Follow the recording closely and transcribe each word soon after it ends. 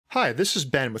Hi, this is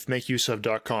Ben with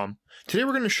MakeUseOf.com. Today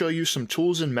we're going to show you some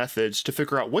tools and methods to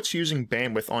figure out what's using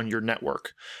bandwidth on your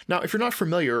network. Now, if you're not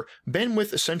familiar,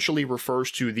 bandwidth essentially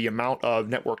refers to the amount of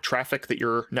network traffic that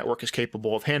your network is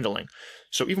capable of handling.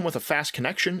 So even with a fast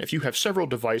connection, if you have several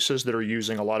devices that are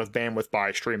using a lot of bandwidth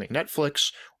by streaming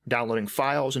Netflix, downloading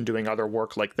files, and doing other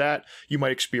work like that, you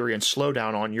might experience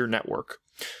slowdown on your network.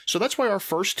 So that's why our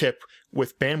first tip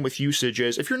with bandwidth usage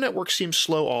is if your network seems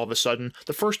slow all of a sudden,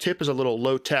 the first tip is a little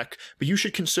low tech, but you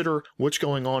should consider what's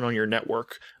going on your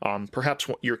network. Perhaps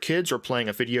your kids are playing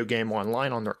a video game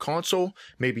online on their console.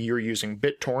 Maybe you're using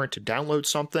BitTorrent to download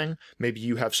something. Maybe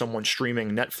you have someone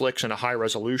streaming Netflix in a high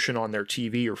resolution on their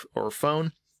TV or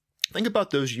phone. Think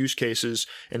about those use cases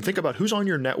and think about who's on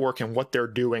your network and what they're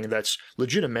doing that's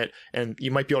legitimate, and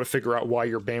you might be able to figure out why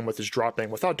your bandwidth is dropping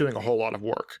without doing a whole lot of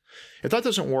work. If that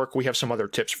doesn't work, we have some other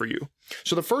tips for you.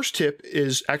 So the first tip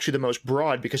is actually the most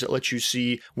broad because it lets you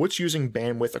see what's using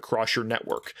bandwidth across your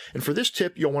network. And for this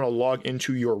tip, you'll want to log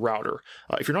into your router.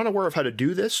 If you're not aware of how to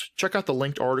do this, check out the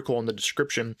linked article in the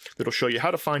description that'll show you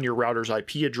how to find your router's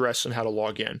IP address and how to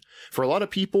log in. For a lot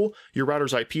of people, your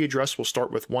router's IP address will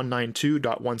start with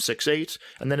 192.168,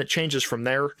 and then it changes from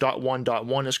there.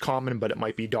 .1.1 is common, but it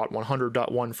might be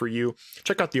 .100.1 for you.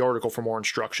 Check out the article for more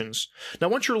instructions. Now,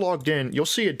 once you're logged in, you'll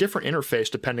see a different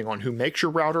interface depending on who makes your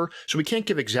router, so we can't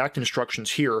give exact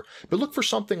instructions here, but look for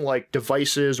something like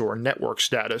devices or network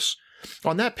status.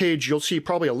 On that page, you'll see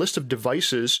probably a list of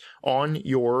devices on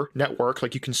your network,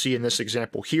 like you can see in this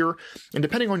example here. And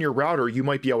depending on your router, you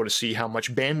might be able to see how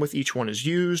much bandwidth each one is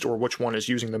used, or which one is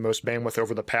using the most bandwidth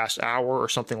over the past hour, or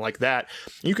something like that.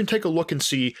 And you can take a look and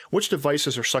see which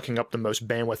devices are sucking up the most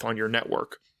bandwidth on your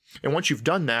network. And once you've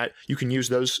done that, you can use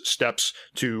those steps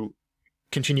to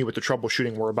continue with the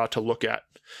troubleshooting we're about to look at.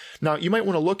 Now, you might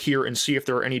want to look here and see if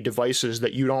there are any devices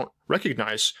that you don't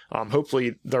recognize.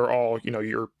 Hopefully, they're all,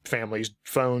 your family's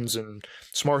phones and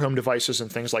smart home devices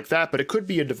and things like that, but it could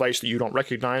be a device that you don't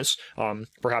recognize.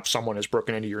 Perhaps someone has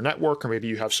broken into your network, or maybe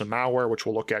you have some malware, which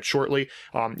we'll look at shortly.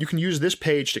 You can use this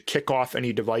page to kick off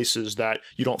any devices that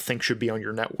you don't think should be on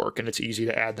your network, and it's easy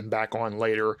to add them back on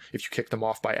later if you kick them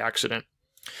off by accident.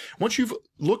 Once you've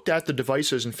looked at the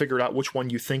devices and figured out which one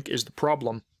you think is the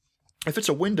problem, if it's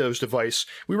a Windows device,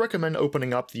 we recommend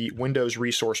opening up the Windows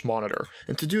Resource Monitor.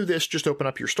 And to do this, just open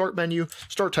up your Start menu,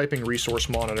 start typing Resource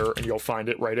Monitor, and you'll find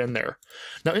it right in there.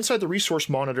 Now, inside the Resource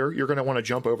Monitor, you're going to want to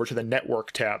jump over to the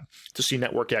Network tab to see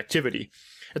network activity.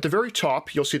 At the very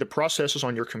top, you'll see the processes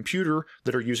on your computer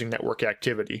that are using network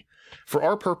activity. For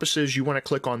our purposes, you want to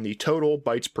click on the total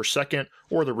bytes per second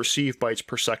or the receive bytes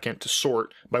per second to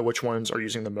sort by which ones are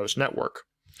using the most network.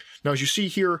 Now, as you see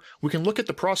here, we can look at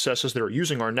the processes that are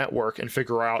using our network and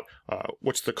figure out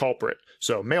what's the culprit.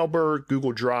 So Mailbird,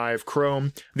 Google Drive,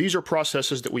 Chrome, these are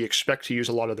processes that we expect to use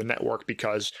a lot of the network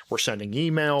because we're sending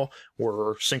email,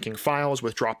 we're syncing files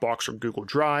with Dropbox or Google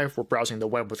Drive, we're browsing the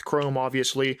web with Chrome,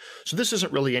 obviously. So this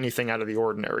isn't really anything out of the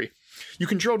ordinary. You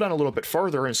can drill down a little bit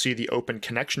further and see the open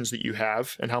connections that you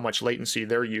have and how much latency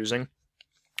they're using,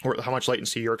 or how much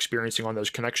latency you're experiencing on those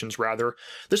connections, rather.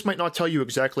 This might not tell you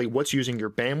exactly what's using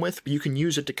your bandwidth, but you can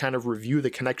use it to kind of review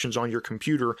the connections on your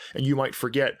computer, and you might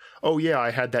forget, oh yeah, I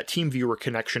had that TeamViewer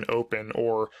connection open,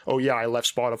 or oh yeah, I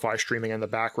left Spotify streaming in the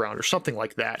background, or something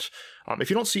like that. If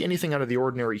you don't see anything out of the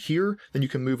ordinary here, then you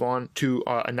can move on to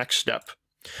a next step.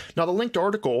 Now, the linked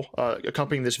article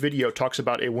accompanying this video talks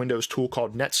about a Windows tool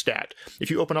called netstat.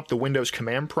 If you open up the Windows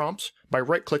command prompt by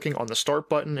right-clicking on the Start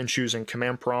button and choosing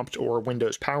Command Prompt or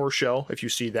Windows PowerShell, if you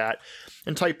see that,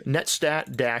 and type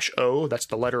netstat-o, that's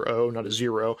the letter O, not a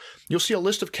 0, you'll see a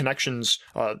list of connections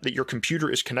that your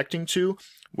computer is connecting to,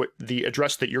 with the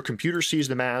address that your computer sees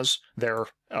them as, their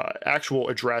actual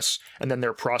address, and then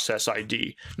their process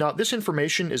ID. Now, this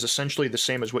information is essentially the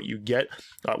same as what you get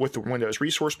with the Windows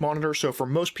Resource Monitor, so for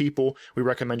most people, we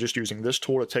recommend just using this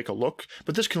tool to take a look,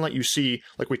 but this can let you see,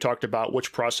 like we talked about,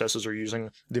 which processes are using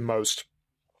the most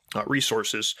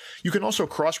resources. You can also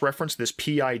cross-reference this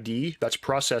PID, that's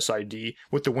process ID,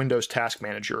 with the Windows Task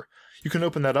Manager. You can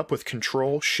open that up with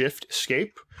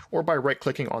Control-Shift-Escape, or by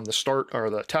right-clicking on the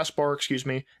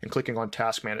taskbar, and clicking on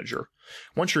Task Manager.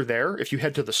 Once you're there, if you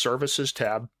head to the Services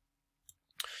tab,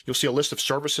 you'll see a list of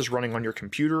services running on your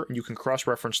computer, and you can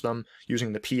cross-reference them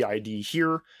using the PID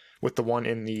here with the one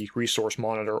in the Resource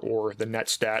Monitor or the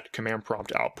netstat command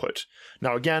prompt output.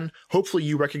 Now again, hopefully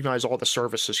you recognize all the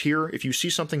services here. If you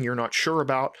see something you're not sure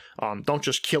about, don't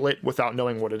just kill it without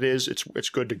knowing what it is. It's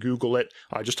good to Google it.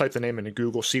 Just type the name into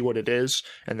Google, see what it is,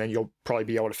 and then you'll probably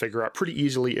be able to figure out pretty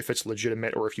easily if it's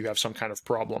legitimate or if you have some kind of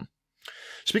problem.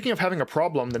 Speaking of having a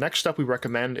problem, the next step we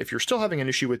recommend, if you're still having an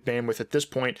issue with bandwidth at this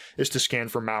point, is to scan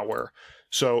for malware.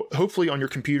 So hopefully on your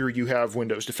computer you have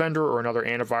Windows Defender or another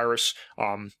antivirus.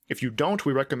 If you don't,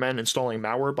 we recommend installing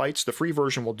Malwarebytes. The free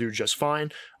version will do just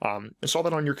fine. Install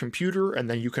that on your computer, and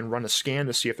then you can run a scan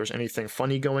to see if there's anything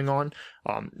funny going on.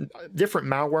 Different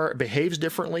malware behaves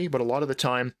differently, but a lot of the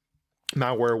time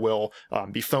malware will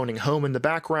be phoning home in the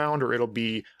background, or it'll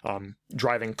be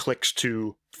driving clicks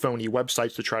to phony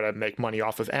websites to try to make money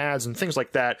off of ads and things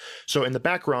like that. So in the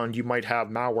background, you might have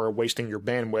malware wasting your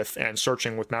bandwidth, and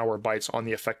searching with Malwarebytes on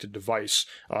the affected device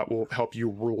will help you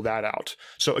rule that out.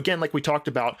 So again, like we talked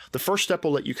about, the first step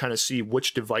will let you kind of see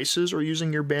which devices are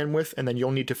using your bandwidth, and then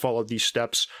you'll need to follow these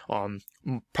steps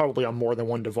probably on more than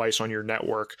one device on your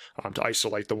network to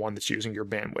isolate the one that's using your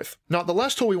bandwidth. Now, the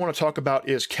last tool we want to talk about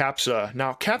is CAPTCHA.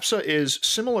 Now, CAPTCHA is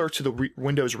similar to the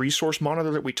Windows Resource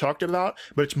Monitor that we talked about,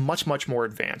 but it's much, much more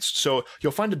advanced. So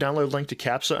you'll find a download link to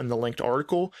CAPTCHA in the linked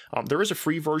article. There is a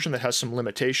free version that has some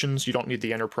limitations. You don't need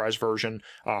the enterprise version.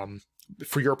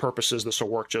 For your purposes, this will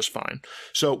work just fine.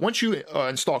 So once you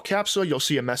install CAPTCHA, you'll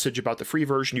see a message about the free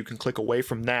version. You can click away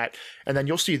from that, and then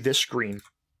you'll see this screen.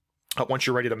 Once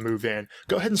you're ready to move in,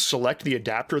 go ahead and select the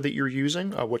adapter that you're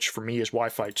using, which for me is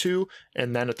Wi-Fi 2,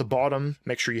 and then at the bottom,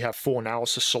 make sure you have full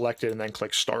analysis selected, and then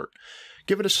click Start.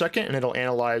 Give it a second, and it'll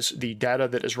analyze the data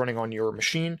that is running on your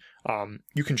machine.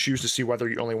 You can choose to see whether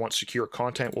you only want secure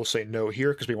content. We'll say no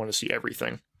here because we want to see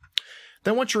everything.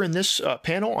 Then once you're in this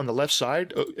panel on the left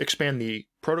side, expand the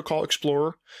Protocol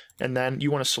Explorer, and then you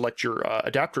want to select your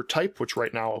adapter type, which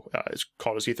right now is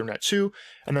called as Ethernet 2,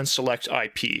 and then select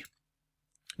IP.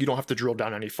 You don't have to drill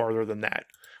down any farther than that.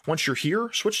 Once you're here,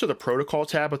 switch to the Protocol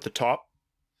tab at the top,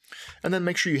 and then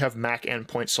make sure you have MAC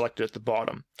endpoint selected at the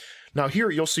bottom. Now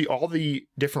here you'll see all the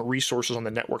different resources on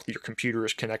the network that your computer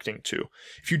is connecting to.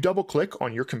 If you double click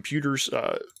on your computer's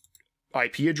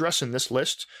IP address in this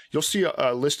list, you'll see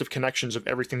a list of connections of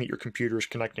everything that your computer is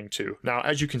connecting to. Now,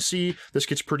 as you can see, this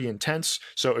gets pretty intense,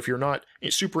 so if you're not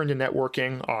super into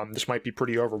networking, this might be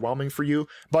pretty overwhelming for you,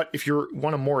 but if you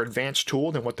want a more advanced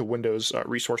tool than what the Windows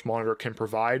Resource Monitor can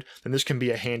provide, then this can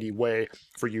be a handy way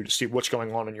for you to see what's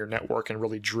going on in your network and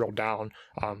really drill down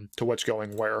to what's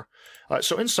going where.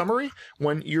 So in summary,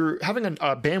 when you're having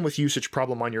a bandwidth usage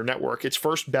problem on your network, it's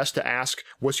first best to ask,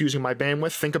 what's using my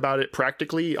bandwidth? Think about it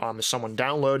practically. Is someone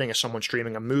downloading? Is someone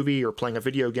streaming a movie or playing a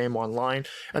video game online?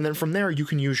 And then from there, you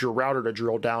can use your router to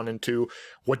drill down into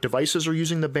what devices are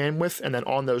using the bandwidth, and then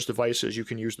on those devices, you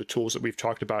can use the tools that we've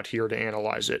talked about here to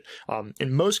analyze it.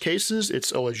 In most cases,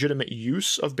 it's a legitimate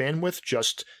use of bandwidth,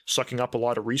 just sucking up a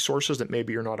lot of resources that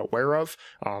maybe you're not aware of.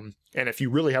 And if you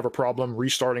really have a problem,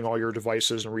 restarting all your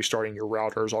devices and restarting your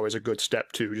router is always a good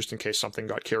step too, just in case something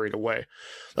got carried away.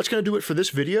 That's going to do it for this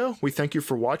video. We thank you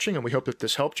for watching, and we hope that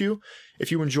this helped you.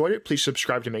 If you enjoyed it, please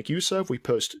subscribe to make use of. We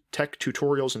post tech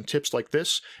tutorials and tips like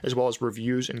this, as well as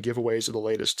reviews and giveaways of the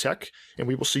latest tech, and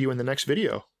we will see you in the next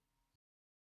video.